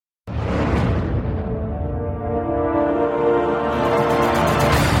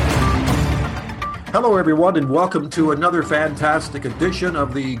Hello, everyone, and welcome to another fantastic edition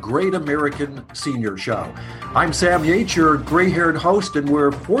of the Great American Senior Show. I'm Sam Yates, your gray-haired host, and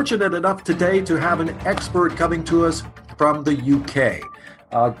we're fortunate enough today to have an expert coming to us from the UK.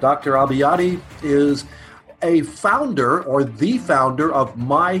 Dr. Abiyati is a founder or the founder of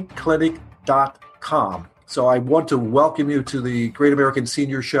MyClinic.com. So I want to welcome you to the Great American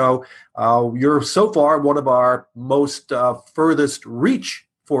Senior Show. You're so far one of our most furthest reach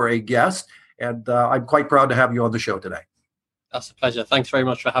for a guest. And I'm quite proud to have you on the show today. That's a pleasure. Thanks very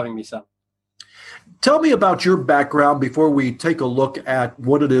much for having me, Sam. Tell me about your background before we take a look at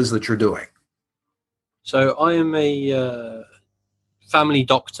what it is that you're doing. So I am a family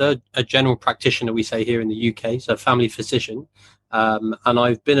doctor, a general practitioner, we say here in the UK, so a family physician. And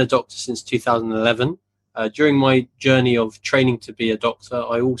I've been a doctor since 2011. During my journey of training to be a doctor,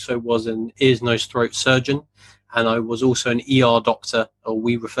 I also was an ears, nose, throat surgeon. And I was also an ER doctor, or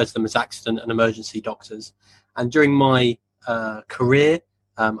we refer to them as accident and emergency doctors. And during my career,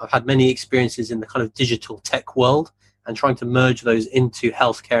 I've had many experiences in the kind of digital tech world and trying to merge those into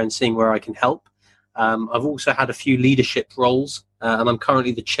healthcare and seeing where I can help. I've also had a few leadership roles, and I'm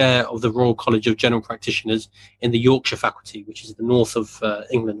currently the chair of the Royal College of General Practitioners in the Yorkshire faculty, which is the north of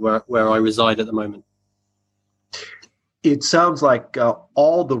England, where I reside at the moment. It sounds like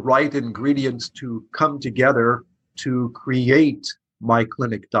all the right ingredients to come together to create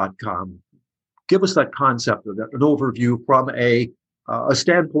MyClinic.com. Give us that concept, an overview from a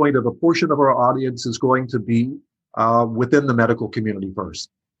standpoint of a portion of our audience is going to be within the medical community first.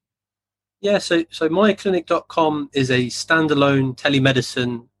 Yeah, so MyClinic.com is a standalone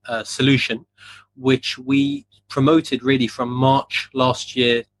telemedicine solution, which we promoted really from March last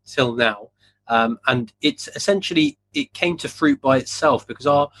year till now. And it's essentially, it came to fruit by itself because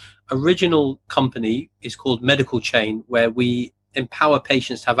our original company is called Medical Chain, where we empower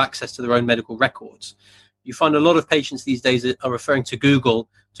patients to have access to their own medical records. You find a lot of patients these days are referring to Google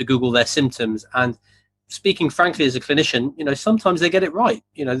their symptoms. And speaking frankly as a clinician, sometimes they get it right.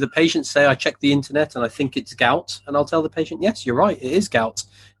 The patients say, I checked the internet and I think it's gout. And I'll tell the patient, yes, you're right, it is gout.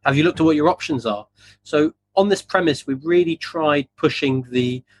 Have you looked at what your options are? So on this premise, we've really tried pushing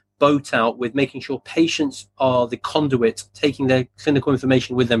the boat out with making sure patients are the conduit, taking their clinical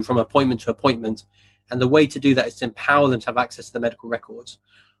information with them from appointment to appointment. And the way to do that is to empower them to have access to the medical records.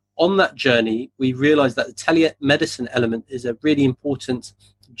 On that journey, we realized that the telemedicine element is a really important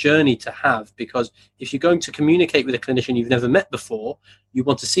journey to have, because if you're going to communicate with a clinician you've never met before, you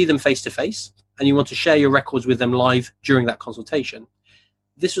want to see them face to face and you want to share your records with them live during that consultation.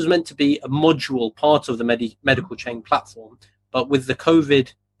 This was meant to be a module part of the Medical Chain platform, but with the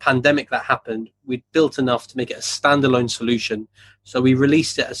COVID pandemic that happened, we built enough to make it a standalone solution. So we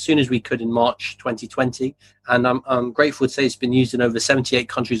released it as soon as we could in March 2020. And I'm grateful to say it's been used in over 78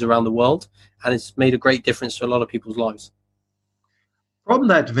 countries around the world. And it's made a great difference to a lot of people's lives. From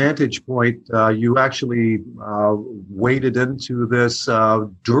that vantage point, you actually waded into this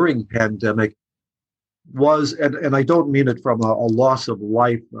during pandemic. And I don't mean it from a loss of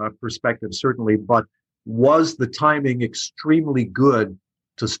life perspective, certainly, but was the timing extremely good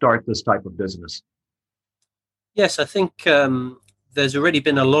to start this type of business? Yes, I think there's already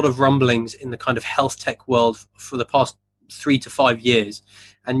been a lot of rumblings in the kind of health tech world for the past 3 to 5 years.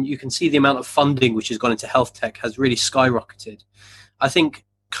 And you can see the amount of funding which has gone into health tech has really skyrocketed. I think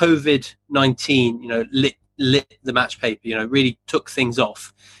COVID-19, lit the match paper, really took things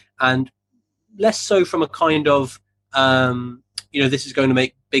off. And less so from a kind of, this is going to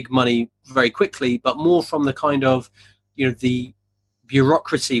make big money very quickly, but more from the kind of, the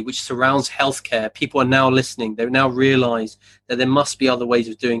bureaucracy which surrounds healthcare. People are now listening. They now realize that there must be other ways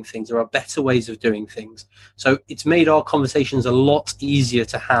of doing things. There are better ways of doing things. So it's made our conversations a lot easier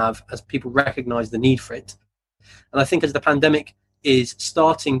to have as people recognize the need for it. And I think as the pandemic is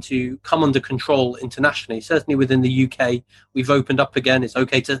starting to come under control internationally, certainly within the UK, we've opened up again. It's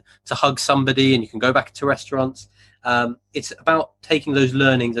okay to hug somebody and you can go back to restaurants. It's about taking those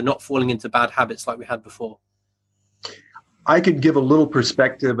learnings and not falling into bad habits like we had before. I can give a little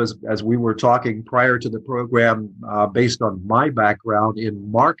perspective as we were talking prior to the program based on my background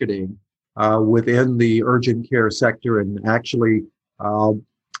in marketing within the urgent care sector and actually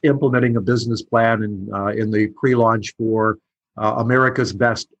implementing a business plan in the pre-launch for America's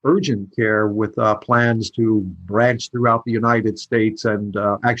Best Urgent Care with plans to branch throughout the United States and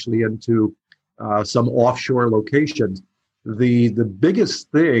actually into some offshore locations. The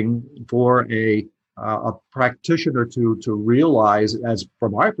biggest thing for a practitioner to realize, as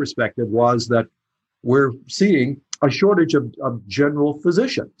from our perspective, was that we're seeing a shortage of general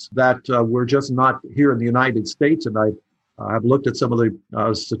physicians, that we're just not here in the United States. And I've looked at some of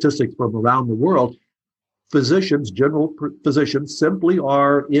the statistics from around the world. General physicians simply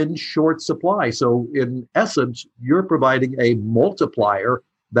are in short supply. So in essence, you're providing a multiplier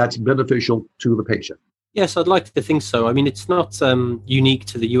that's beneficial to the patient. Yes, I'd like to think so. I mean, it's not unique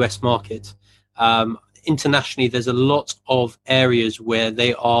to the US market. Internationally, there's a lot of areas where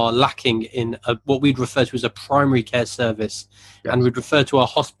they are lacking in what we'd refer to as a primary care service, yes. And we'd refer to our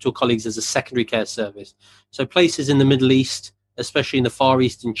hospital colleagues as a secondary care service. So places in the Middle East, especially in the Far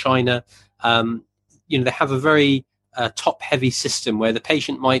East in China, they have a very top-heavy system where the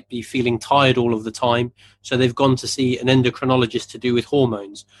patient might be feeling tired all of the time, so they've gone to see an endocrinologist to do with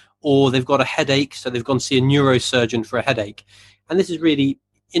hormones, or they've got a headache, so they've gone to see a neurosurgeon for a headache. And this is really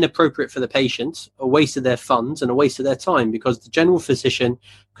inappropriate for the patient, a waste of their funds and a waste of their time, because the general physician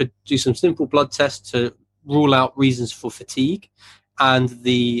could do some simple blood tests to rule out reasons for fatigue, and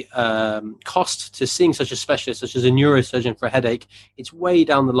the cost to seeing such a specialist, such as a neurosurgeon for a headache, it's way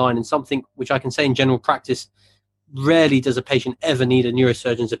down the line, and something which I can say in general practice, rarely does a patient ever need a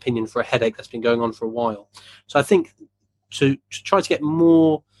neurosurgeon's opinion for a headache that's been going on for a while. So I think to try to get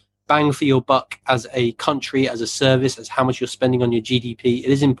more bang for your buck as a country, as a service, as how much you're spending on your GDP, it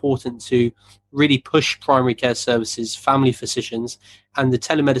is important to really push primary care services, family physicians, and the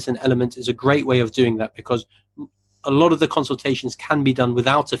telemedicine element is a great way of doing that, because a lot of the consultations can be done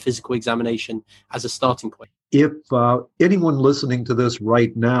without a physical examination as a starting point. If anyone listening to this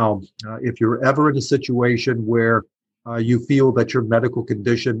right now, if you're ever in a situation where you feel that your medical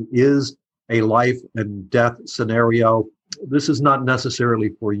condition is a life and death scenario, this is not necessarily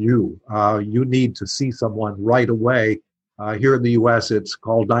for you. You need to see someone right away. Here in the U.S., it's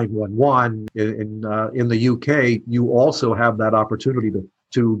called 911. In the UK, you also have that opportunity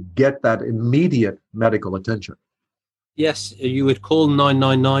to get that immediate medical attention. Yes, you would call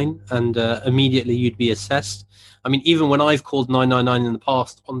 999 and immediately you'd be assessed. I mean, even when I've called 999 in the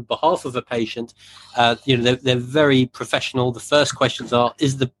past on behalf of a patient, they're very professional. The first questions are,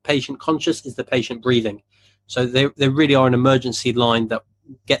 is the patient conscious? Is the patient breathing? So they really are an emergency line that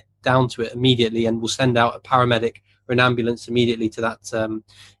get down to it immediately and will send out a paramedic or an ambulance immediately to that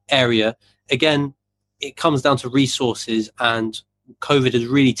area. Again, it comes down to resources, and COVID has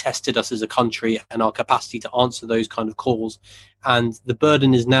really tested us as a country and our capacity to answer those kind of calls. And the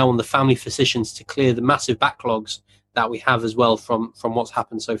burden is now on the family physicians to clear the massive backlogs that we have as well from what's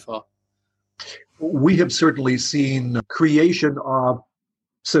happened so far. We have certainly seen creation of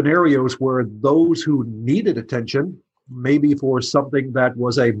scenarios where those who needed attention, maybe for something that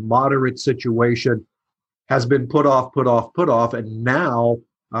was a moderate situation, has been put off. And now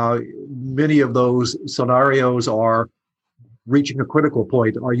many of those scenarios are reaching a critical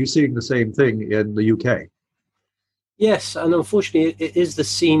point. Are you seeing the same thing in the UK? Yes, and unfortunately it is the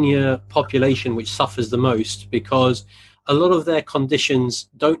senior population which suffers the most, because a lot of their conditions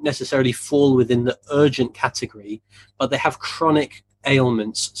don't necessarily fall within the urgent category, but they have chronic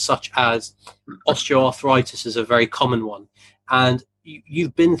ailments such as osteoarthritis is a very common one. And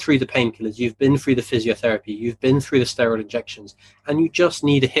you've been through the painkillers, you've been through the physiotherapy, you've been through the steroid injections, and you just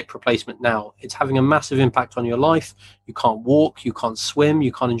need a hip replacement now. It's having a massive impact on your life. You can't walk, you can't swim,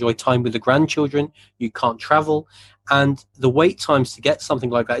 you can't enjoy time with the grandchildren, you can't travel. And the wait times to get something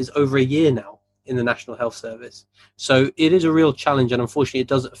like that is over a year now in the National Health Service. So it is a real challenge, and unfortunately it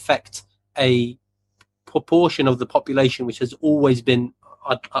does affect a proportion of the population which has always been,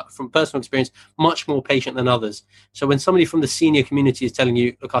 from personal experience, much more patient than others. So when somebody from the senior community is telling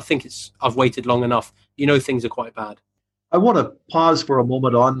you, look, I think I've waited long enough, things are quite bad. I want to pause for a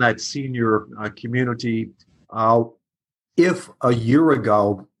moment on that senior community. If a year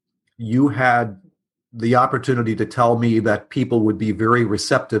ago you had the opportunity to tell me that people would be very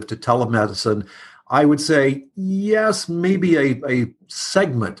receptive to telemedicine, I would say, yes, maybe a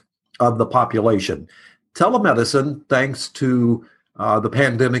segment of the population. Telemedicine, thanks to the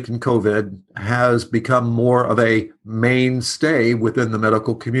pandemic and COVID, has become more of a mainstay within the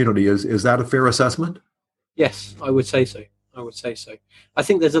medical community. Is that a fair assessment? Yes, I would say so. I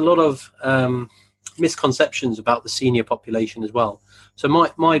think there's a lot of misconceptions about the senior population as well. So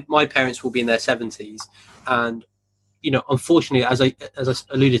my parents will be in their 70s, and unfortunately, as I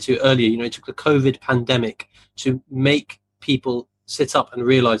alluded to earlier, it took the COVID pandemic to make people sit up and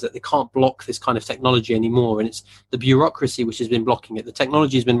realize that they can't block this kind of technology anymore, and it's the bureaucracy which has been blocking it. The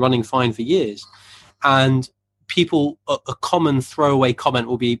technology has been running fine for years, and people, a common throwaway comment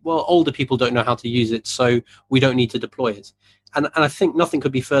will be, well, older people don't know how to use it, so we don't need to deploy it. And I think nothing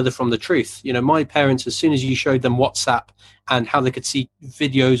could be further from the truth. My parents, as soon as you showed them WhatsApp and how they could see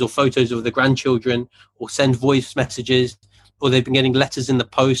videos or photos of the grandchildren or send voice messages, or they've been getting letters in the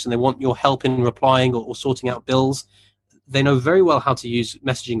post and they want your help in replying or sorting out bills, they know very well how to use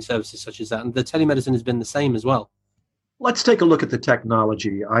messaging services such as that, and the telemedicine has been the same as well. Let's take a look at the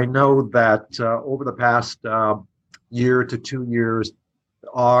technology. I know that over the past year to 2 years,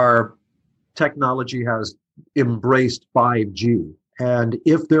 our technology has embraced 5G. And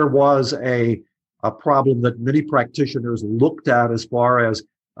if there was a problem that many practitioners looked at as far as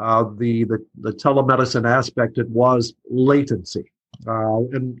the telemedicine aspect, it was latency.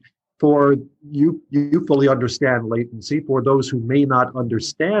 And for you fully understand latency. For those who may not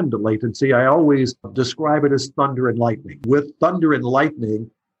understand latency, I always describe it as thunder and lightning. With thunder and lightning,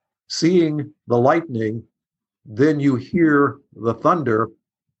 seeing the lightning, then you hear the thunder,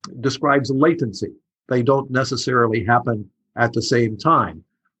 describes latency. They don't necessarily happen at the same time.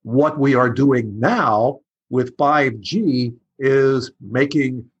 What we are doing now with 5G is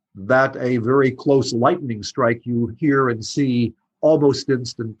making that a very close lightning strike you hear and see almost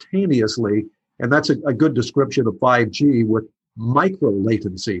instantaneously. And that's a good description of 5G with micro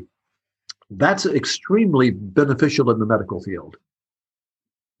latency. That's extremely beneficial in the medical field.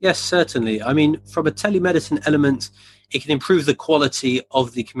 Yes, certainly. I mean, from a telemedicine element, it can improve the quality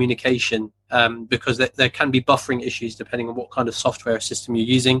of the communication because there can be buffering issues depending on what kind of software system you're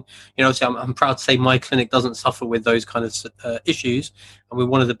using. You know, so I'm proud to say MyClinic doesn't suffer with those kind of issues, and we're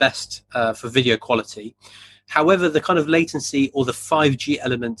one of the best for video quality. However, the kind of latency or the 5G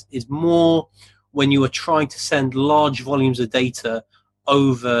element is more when you are trying to send large volumes of data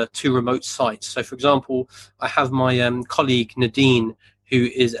over to remote sites. So, for example, I have my colleague Nadine, who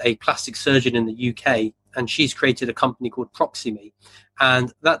is a plastic surgeon in the UK, and she's created a company called Proxime,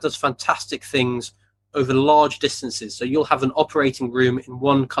 and that does fantastic things over large distances. So you'll have an operating room in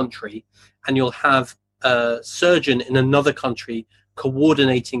one country, and you'll have a surgeon in another country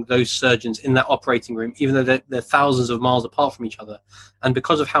coordinating those surgeons in that operating room, even though they're thousands of miles apart from each other. And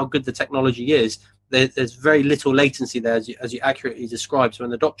because of how good the technology is, there's very little latency there, as you accurately described. So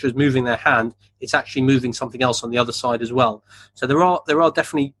when the doctor is moving their hand, it's actually moving something else on the other side as well. So there are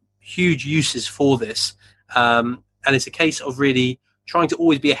definitely huge uses for this. And it's a case of really trying to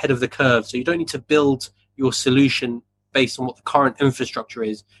always be ahead of the curve. So you don't need to build your solution based on what the current infrastructure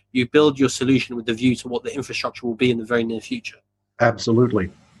is. You build your solution with the view to what the infrastructure will be in the very near future.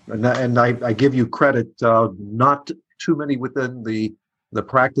 Absolutely. And I give you credit. Not too many within the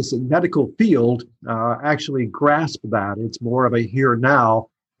practice and medical field actually grasp that. It's more of a here now.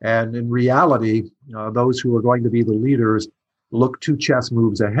 And in reality, those who are going to be the leaders look 2 chess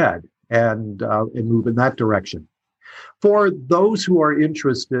moves ahead and move in that direction. For those who are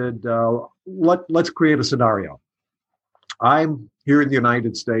interested, let's create a scenario. I'm here in the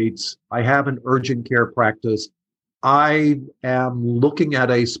United States. I have an urgent care practice. I am looking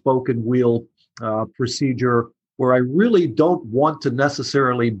at a spoken wheel procedure where I really don't want to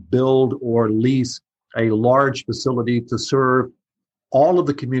necessarily build or lease a large facility to serve all of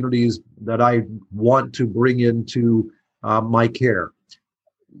the communities that I want to bring into my care.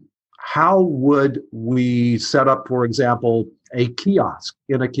 How would we set up, for example, a kiosk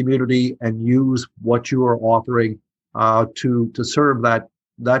in a community and use what you are offering to serve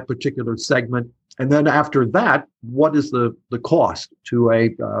that particular segment? And then after that, what is the cost to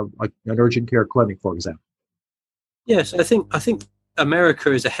an urgent care clinic, for example? Yes, I think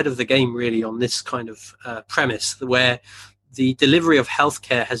America is ahead of the game really on this kind of premise, where the delivery of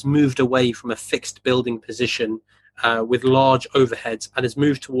healthcare has moved away from a fixed building position with large overheads and has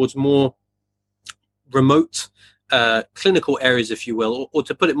moved towards more remote clinical areas, if you will, or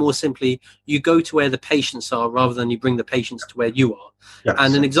to put it more simply, you go to where the patients are rather than you bring the patients to where you are. Yes.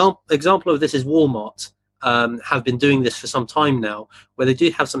 And an example of this is Walmart have been doing this for some time now, where they do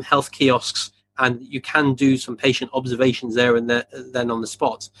have some health kiosks and you can do some patient observations there and then on the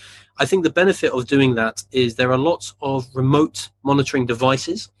spot. I think the benefit of doing that is there are lots of remote monitoring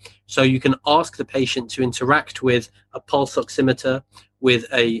devices. So you can ask the patient to interact with a pulse oximeter, with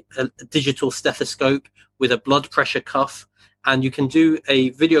a digital stethoscope, with a blood pressure cuff, and you can do a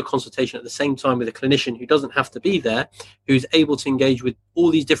video consultation at the same time with a clinician who doesn't have to be there, who's able to engage with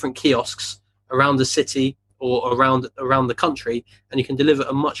all these different kiosks around the city or around the country, and you can deliver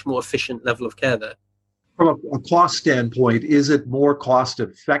a much more efficient level of care there. From a cost standpoint, is it more cost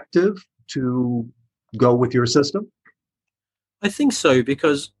effective to go with your system? I think so,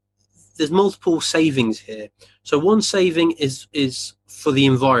 because there's multiple savings here. So one saving is for the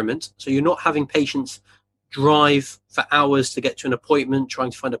environment. So you're not having patients drive for hours to get to an appointment, trying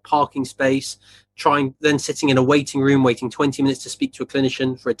to find a parking space, then sitting in a waiting room, waiting 20 minutes to speak to a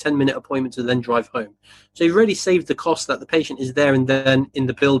clinician for a 10-minute appointment to then drive home. So you've already saved the cost that the patient is there and then in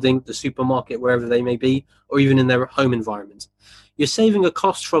the building, the supermarket, wherever they may be, or even in their home environment. You're saving a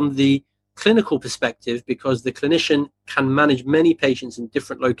cost from the clinical perspective, because the clinician can manage many patients in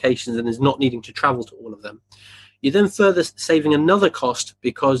different locations and is not needing to travel to all of them. You're then further saving another cost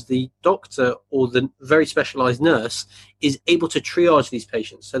because the doctor or the very specialized nurse is able to triage these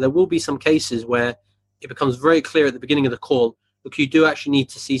patients. So there will be some cases where it becomes very clear at the beginning of the call, look, you do actually need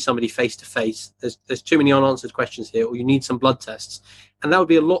to see somebody face to face. There's too many unanswered questions here, or you need some blood tests. And that would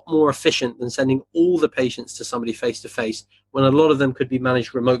be a lot more efficient than sending all the patients to somebody face to face, when a lot of them could be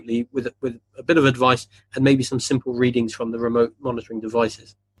managed remotely with a bit of advice and maybe some simple readings from the remote monitoring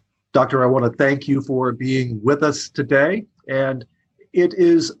devices. Doctor, I want to thank you for being with us today. And it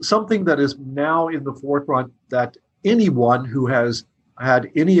is something that is now in the forefront that anyone who has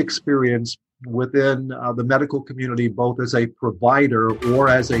had any experience within the medical community, both as a provider or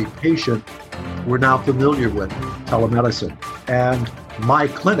as a patient, we're now familiar with telemedicine. And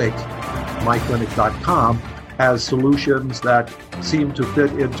MyClinic, MyClinic.com, has solutions that seem to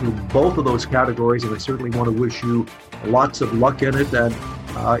fit into both of those categories. And I certainly want to wish you lots of luck in it. And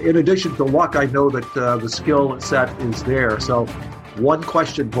in addition to luck, I know that the skill set is there. So one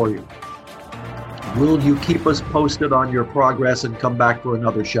question for you. Will you keep us posted on your progress and come back for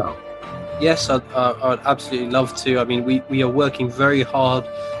another show? Yes, I'd absolutely love to. I mean, we are working very hard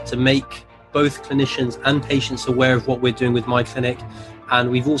to make both clinicians and patients aware of what we're doing with MyClinic. And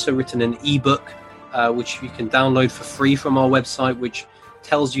we've also written an ebook, which you can download for free from our website, which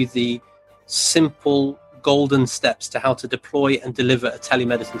tells you the simple golden steps to how to deploy and deliver a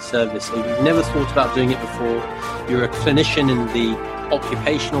telemedicine service. So if you've never thought about doing it before, you're a clinician in the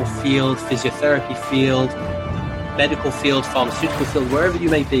occupational field, physiotherapy field, medical field, pharmaceutical field, wherever you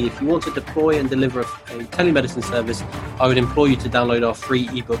may be, if you want to deploy and deliver a telemedicine service, I would implore you to download our free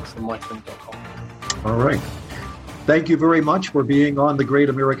ebook from MyClinic.com. All right. Thank you very much for being on the Great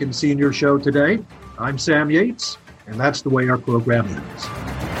American Senior Show today. I'm Sam Yates, and that's the way our program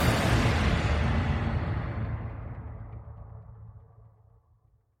ends.